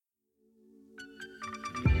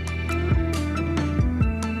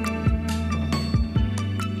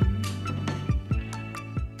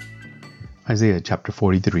Isaiah chapter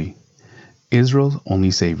 43. Israel's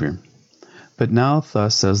only Savior. But now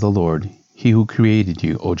thus says the Lord, He who created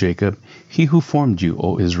you, O Jacob, He who formed you,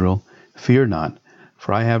 O Israel, fear not,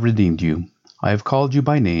 for I have redeemed you. I have called you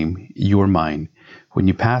by name, you are mine. When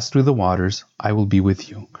you pass through the waters, I will be with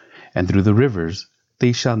you, and through the rivers,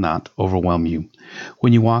 they shall not overwhelm you.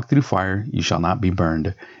 When you walk through fire, you shall not be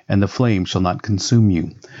burned, and the flame shall not consume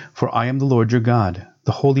you. For I am the Lord your God,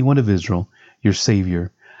 the Holy One of Israel, your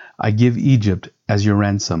Savior. I give Egypt as your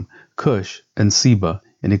ransom, Cush and Seba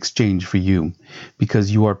in exchange for you,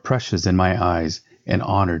 because you are precious in my eyes and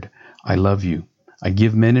honored. I love you. I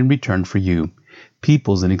give men in return for you,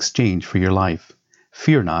 peoples in exchange for your life.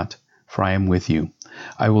 Fear not, for I am with you.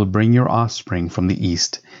 I will bring your offspring from the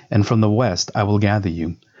east, and from the west I will gather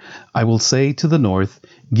you. I will say to the north,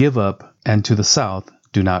 give up, and to the south,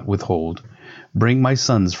 do not withhold. Bring my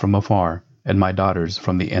sons from afar, and my daughters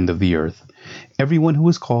from the end of the earth. Everyone who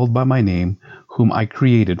is called by my name, whom I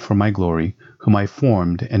created for my glory, whom I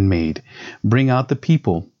formed and made. Bring out the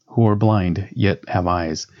people who are blind, yet have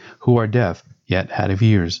eyes, who are deaf, yet have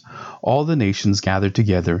ears. All the nations gather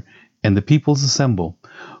together, and the peoples assemble.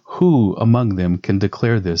 Who among them can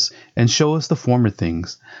declare this, and show us the former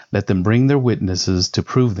things? Let them bring their witnesses to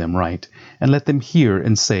prove them right, and let them hear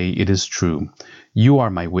and say it is true. You are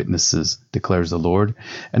my witnesses, declares the Lord,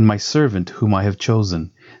 and my servant whom I have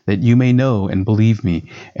chosen, that you may know and believe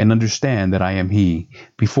me, and understand that I am He.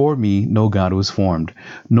 Before me no God was formed,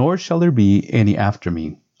 nor shall there be any after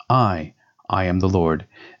me. I am the Lord,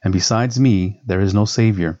 and besides me there is no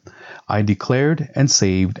Savior. I declared and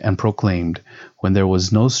saved and proclaimed, when there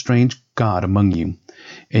was no strange God among you.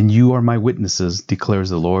 And you are my witnesses, declares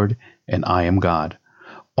the Lord, and I am God.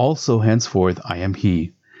 Also henceforth I am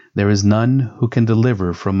He. There is none who can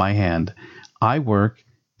deliver from my hand. I work,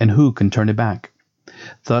 and who can turn it back?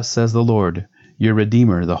 Thus says the Lord, your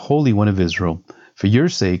Redeemer, the Holy One of Israel. For your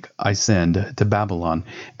sake I send to Babylon,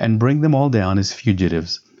 and bring them all down as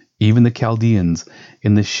fugitives, even the Chaldeans,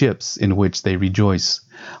 in the ships in which they rejoice.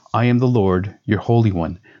 I am the Lord, your Holy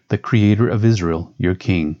One, the Creator of Israel, your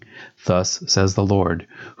King. Thus says the Lord,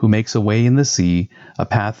 who makes a way in the sea, a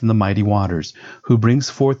path in the mighty waters, who brings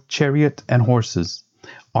forth chariot and horses,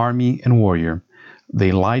 army and warrior.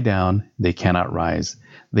 They lie down, they cannot rise.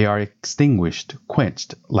 They are extinguished,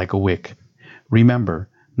 quenched like a wick. Remember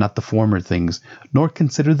not the former things, nor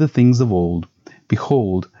consider the things of old.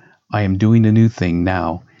 Behold, I am doing a new thing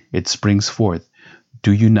now. It springs forth.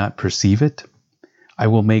 Do you not perceive it? I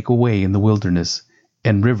will make a way in the wilderness,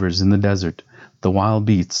 and rivers in the desert. The wild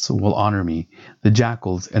beasts will honor me, the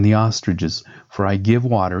jackals and the ostriches, for I give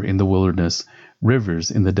water in the wilderness,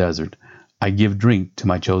 rivers in the desert. I give drink to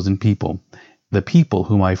my chosen people, the people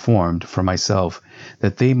whom I formed for myself,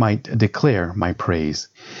 that they might declare my praise.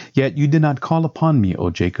 Yet you did not call upon me, O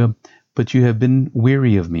Jacob, but you have been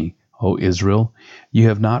weary of me, O Israel. You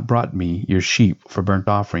have not brought me your sheep for burnt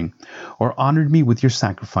offering, or honored me with your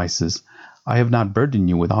sacrifices. I have not burdened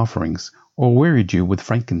you with offerings, or wearied you with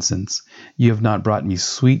frankincense. You have not brought me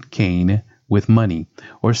sweet cane with money,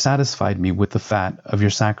 or satisfied me with the fat of your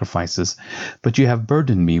sacrifices, but you have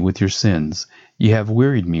burdened me with your sins. You have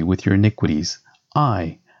wearied me with your iniquities.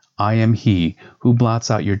 I am He who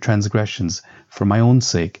blots out your transgressions for my own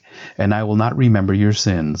sake, and I will not remember your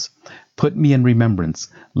sins. Put me in remembrance.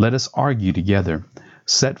 Let us argue together.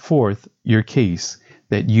 Set forth your case,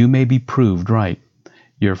 that you may be proved right.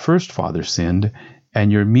 Your first father sinned,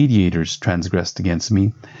 and your mediators transgressed against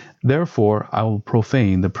me. Therefore I will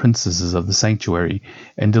profane the princesses of the sanctuary,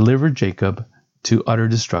 and deliver Jacob to utter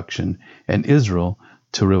destruction, and Israel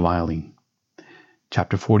to reviling.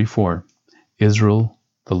 Chapter 44. Israel,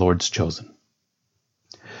 the Lord's chosen.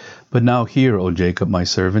 But now hear, O Jacob, my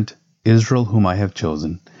servant, Israel, whom I have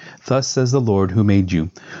chosen. Thus says the Lord who made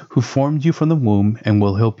you, who formed you from the womb, and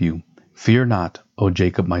will help you. Fear not, O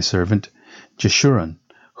Jacob, my servant, Jeshurun,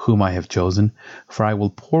 whom I have chosen, for I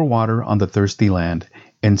will pour water on the thirsty land,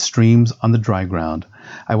 and streams on the dry ground.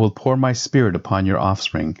 I will pour my spirit upon your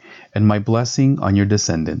offspring, and my blessing on your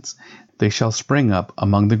descendants. They shall spring up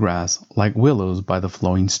among the grass like willows by the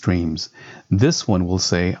flowing streams. This one will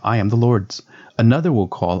say, I am the Lord's. Another will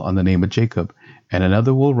call on the name of Jacob, and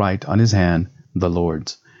another will write on his hand, the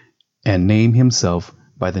Lord's, and name himself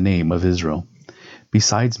by the name of Israel.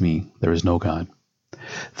 Besides me there is no God.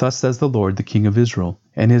 Thus says the Lord, the King of Israel,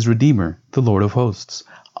 and his Redeemer, the Lord of hosts.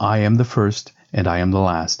 I am the first, and I am the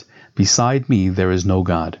last. Beside me there is no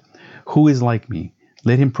God. Who is like me?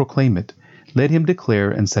 Let him proclaim it. Let him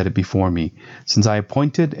declare and set it before me. Since I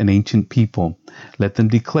appointed an ancient people, let them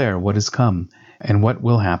declare what is come, and what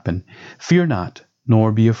will happen. Fear not,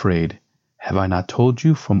 nor be afraid. Have I not told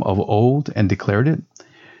you from of old and declared it?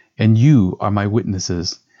 and you are my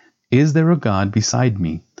witnesses. Is there a God beside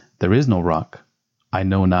me? There is no rock. I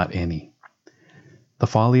know not any. The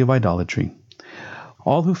folly of idolatry.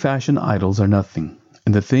 All who fashion idols are nothing,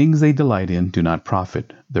 and the things they delight in do not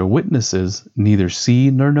profit. Their witnesses neither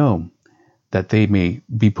see nor know, that they may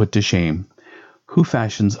be put to shame. Who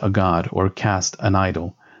fashions a god or casts an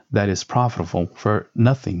idol that is profitable for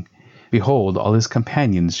nothing? Behold, all his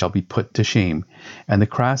companions shall be put to shame, and the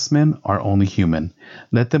craftsmen are only human.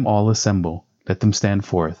 Let them all assemble, let them stand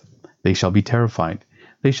forth. They shall be terrified,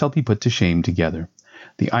 they shall be put to shame together.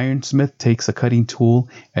 The ironsmith takes a cutting tool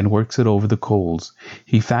and works it over the coals.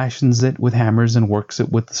 He fashions it with hammers and works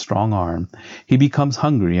it with a strong arm. He becomes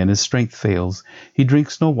hungry and his strength fails. He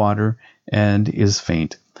drinks no water and is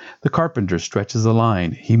faint. The carpenter stretches a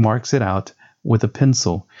line. He marks it out with a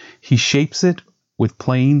pencil. He shapes it with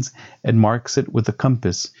planes and marks it with a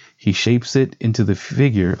compass. He shapes it into the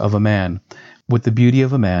figure of a man, with the beauty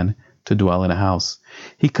of a man, to dwell in a house.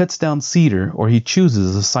 He cuts down cedar, or he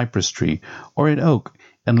chooses a cypress tree, or an oak,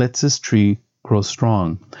 and lets his tree grow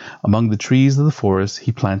strong. Among the trees of the forest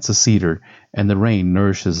he plants a cedar, and the rain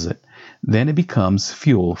nourishes it. Then it becomes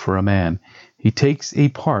fuel for a man. He takes a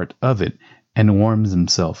part of it and warms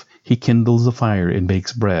himself. He kindles a fire and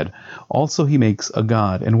bakes bread. Also he makes a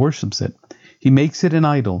god and worships it. He makes it an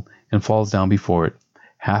idol and falls down before it.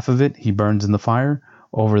 Half of it he burns in the fire.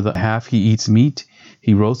 Over the half he eats meat.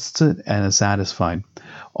 He roasts it and is satisfied.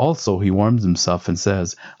 Also he warms himself and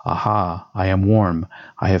says, Aha, I am warm.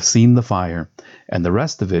 I have seen the fire. And the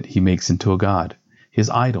rest of it he makes into a god,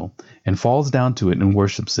 his idol, and falls down to it and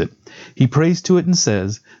worships it. He prays to it and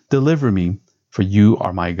says, Deliver me, for you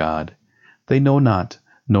are my God. They know not,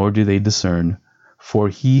 nor do they discern, for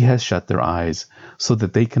he has shut their eyes, so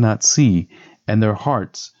that they cannot see, and their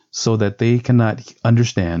hearts, so that they cannot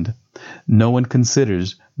understand. No one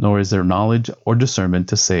considers, nor is there knowledge or discernment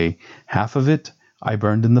to say, Half of it I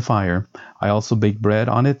burned in the fire. I also baked bread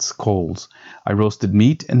on its coals. I roasted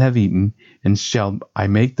meat and have eaten, and shall I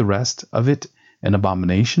make the rest of it an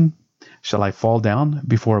abomination? Shall I fall down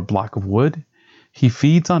before a block of wood? He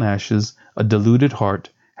feeds on ashes. A deluded heart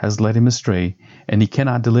has led him astray, and he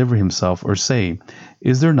cannot deliver himself or say,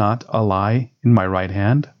 Is there not a lie in my right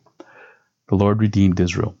hand? The Lord redeemed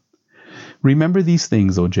Israel. Remember these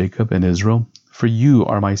things, O Jacob and Israel, for you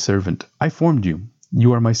are my servant. I formed you.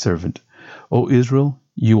 You are my servant. O Israel,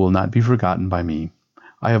 you will not be forgotten by me.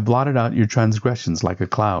 I have blotted out your transgressions like a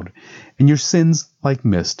cloud, and your sins like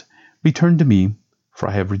mist. Return to me, for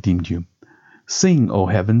I have redeemed you. Sing, O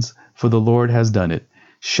heavens, for the Lord has done it.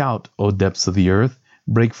 Shout, O depths of the earth.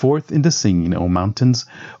 Break forth into singing, O mountains,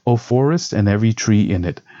 O forest and every tree in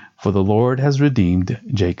it. For the Lord has redeemed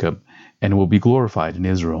Jacob, and will be glorified in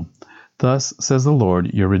Israel. Thus says the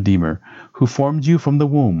Lord your Redeemer, who formed you from the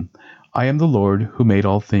womb. I am the Lord who made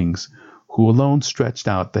all things, who alone stretched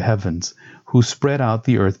out the heavens, who spread out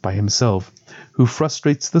the earth by himself, who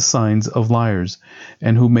frustrates the signs of liars,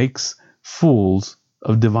 and who makes fools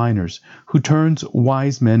of diviners, who turns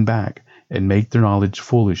wise men back and make their knowledge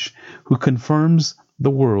foolish, who confirms the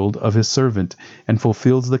word of his servant and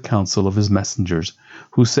fulfills the counsel of his messengers,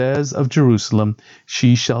 who says of Jerusalem,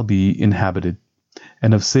 She shall be inhabited,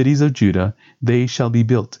 and of cities of Judah, they shall be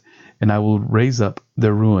built, and I will raise up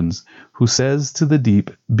their ruins, who says to the deep,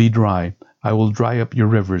 Be dry, I will dry up your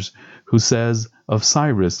rivers, who says of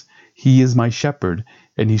Cyrus, He is my shepherd,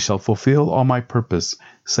 and he shall fulfill all my purpose,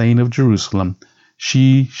 saying of Jerusalem,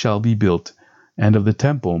 She shall be built, and of the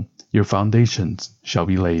temple your foundations shall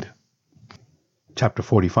be laid. Chapter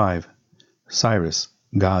 45. Cyrus,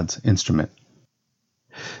 God's instrument.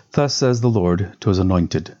 Thus says the Lord to his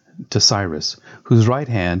anointed, to Cyrus, whose right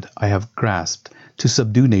hand I have grasped, to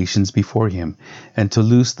subdue nations before him, and to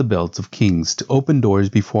loose the belts of kings, to open doors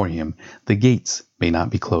before him, the gates may not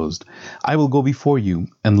be closed. I will go before you,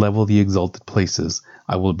 and level the exalted places.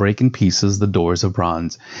 I will break in pieces the doors of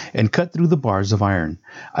bronze, and cut through the bars of iron.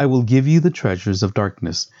 I will give you the treasures of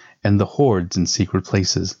darkness, and the hoards in secret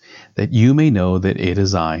places, that you may know that it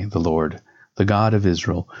is I, the Lord, the God of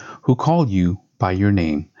Israel, who call you by your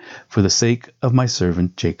name, for the sake of my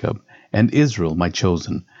servant Jacob, and Israel my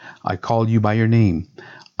chosen. I call you by your name.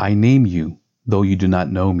 I name you, though you do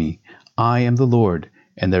not know me. I am the Lord,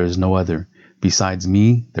 and there is no other. Besides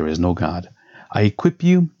me, there is no God. I equip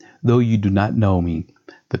you, though you do not know me.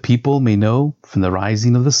 The people may know from the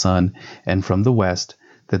rising of the sun and from the west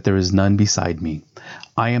that there is none beside me.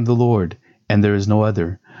 I am the Lord, and there is no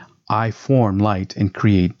other. I form light and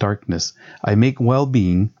create darkness. I make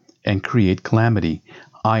well-being and create calamity.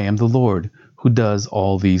 I am the Lord, who does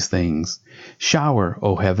all these things. Shower,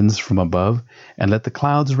 O heavens, from above, and let the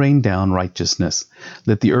clouds rain down righteousness.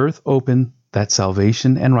 Let the earth open that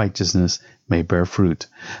salvation and righteousness may bear fruit.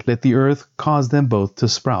 Let the earth cause them both to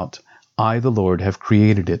sprout. I, the Lord, have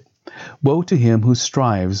created it. Woe to him who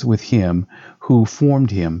strives with him who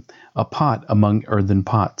formed him, a pot among earthen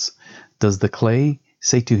pots. Does the clay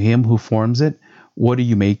say to him who forms it, "What are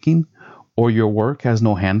you making?" Or your work has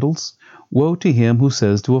no handles? Woe to him who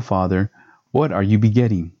says to a father, "What are you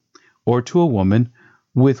begetting?" Or to a woman,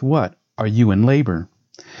 "With what are you in labor?"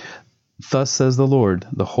 Thus says the Lord,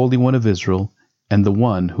 the Holy One of Israel, and the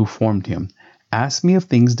one who formed him. Ask me of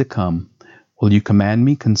things to come. Will you command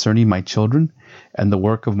me concerning my children and the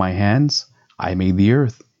work of my hands? I made the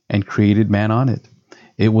earth and created man on it.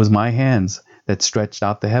 It was my hands that stretched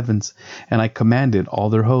out the heavens, and I commanded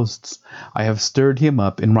all their hosts. I have stirred him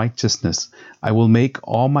up in righteousness. I will make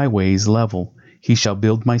all my ways level. He shall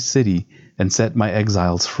build my city and set my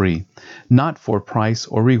exiles free, not for price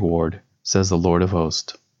or reward, says the Lord of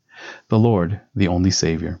hosts. The Lord, the only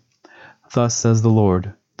Savior. Thus says the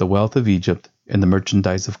Lord, the wealth of Egypt and the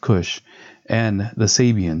merchandise of Cush, and the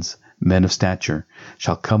Sabians, men of stature,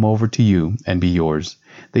 shall come over to you and be yours.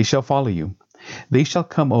 They shall follow you. They shall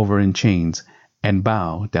come over in chains and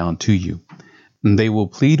bow down to you. They will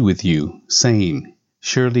plead with you, saying,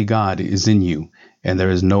 "Surely God is in you, and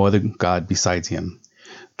there is no other God besides him."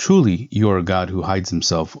 Truly you are a God who hides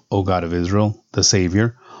himself, O God of Israel, the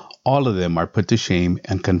Savior. All of them are put to shame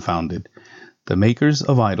and confounded. The makers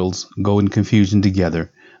of idols go in confusion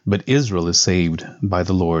together, but Israel is saved by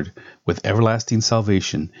the Lord. With everlasting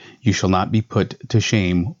salvation you shall not be put to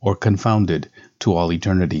shame or confounded to all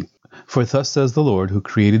eternity. For thus says the Lord who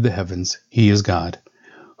created the heavens, He is God,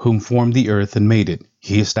 whom formed the earth and made it.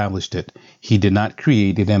 He established it. He did not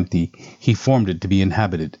create it empty. He formed it to be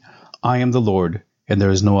inhabited. I am the Lord, and there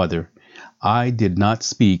is no other. I did not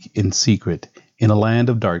speak in secret in a land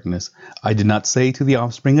of darkness. I did not say to the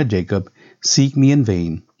offspring of Jacob, "Seek me in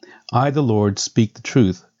vain." I, the Lord, speak the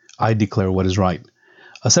truth. I declare what is right.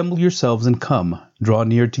 Assemble yourselves and come, draw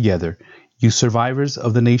near together. You survivors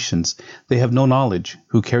of the nations, they have no knowledge,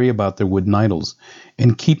 who carry about their wooden idols,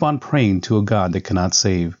 and keep on praying to a God that cannot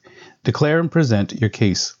save. Declare and present your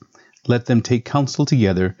case. Let them take counsel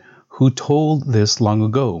together. Who told this long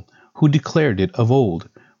ago? Who declared it of old?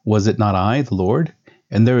 Was it not I, the Lord?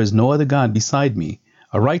 And there is no other God beside me,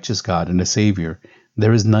 a righteous God and a Savior.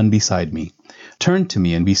 There is none beside me. Turn to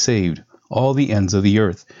me and be saved, all the ends of the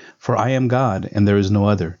earth, for I am God, and there is no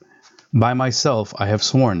other. By myself I have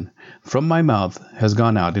sworn. From my mouth has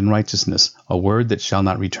gone out in righteousness a word that shall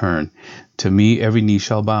not return. To me every knee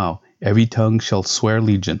shall bow, every tongue shall swear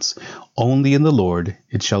allegiance. Only in the Lord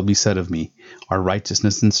it shall be said of me, our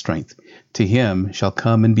righteousness and strength. To him shall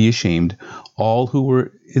come and be ashamed all who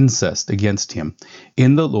were incensed against him.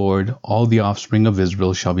 In the Lord all the offspring of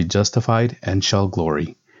Israel shall be justified and shall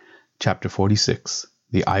glory. Chapter 46.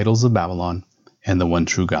 The Idols of Babylon and the One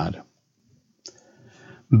True God.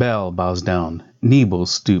 Bel bows down, Nebo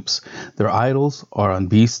stoops. Their idols are on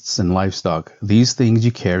beasts and livestock. These things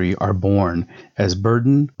you carry are borne as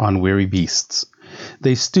burden on weary beasts.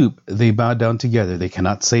 They stoop, they bow down together. They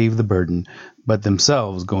cannot save the burden, but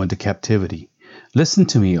themselves go into captivity. Listen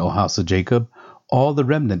to me, O house of Jacob, all the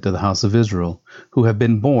remnant of the house of Israel, who have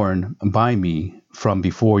been born by me from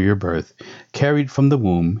before your birth, carried from the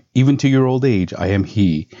womb, even to your old age I am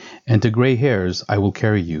he, and to gray hairs I will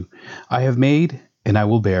carry you. I have made, and I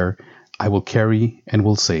will bear, I will carry, and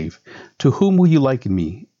will save. To whom will you liken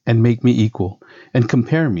me, and make me equal, and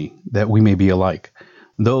compare me, that we may be alike?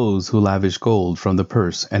 Those who lavish gold from the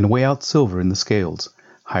purse, and weigh out silver in the scales,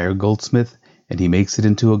 hire a goldsmith, and he makes it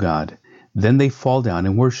into a god. Then they fall down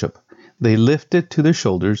and worship. They lift it to their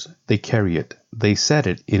shoulders, they carry it, they set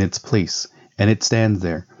it in its place, and it stands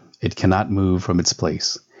there. It cannot move from its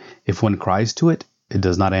place. If one cries to it, it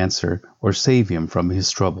does not answer, or save him from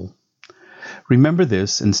his trouble. Remember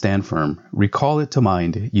this and stand firm. Recall it to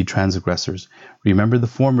mind, ye transgressors. Remember the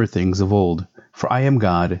former things of old. For I am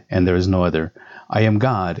God, and there is no other. I am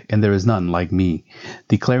God, and there is none like me,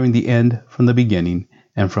 declaring the end from the beginning,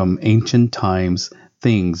 and from ancient times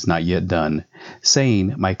things not yet done,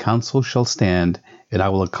 saying, My counsel shall stand, and I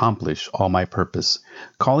will accomplish all my purpose,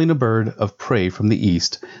 calling a bird of prey from the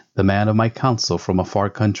east, the man of my counsel from a far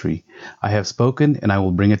country. I have spoken, and I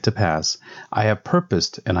will bring it to pass. I have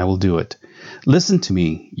purposed, and I will do it. Listen to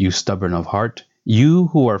me, you stubborn of heart, you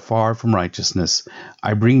who are far from righteousness.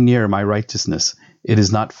 I bring near my righteousness. It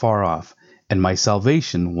is not far off, and my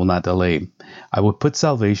salvation will not delay. I will put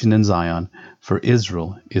salvation in Zion, for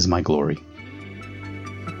Israel is my glory.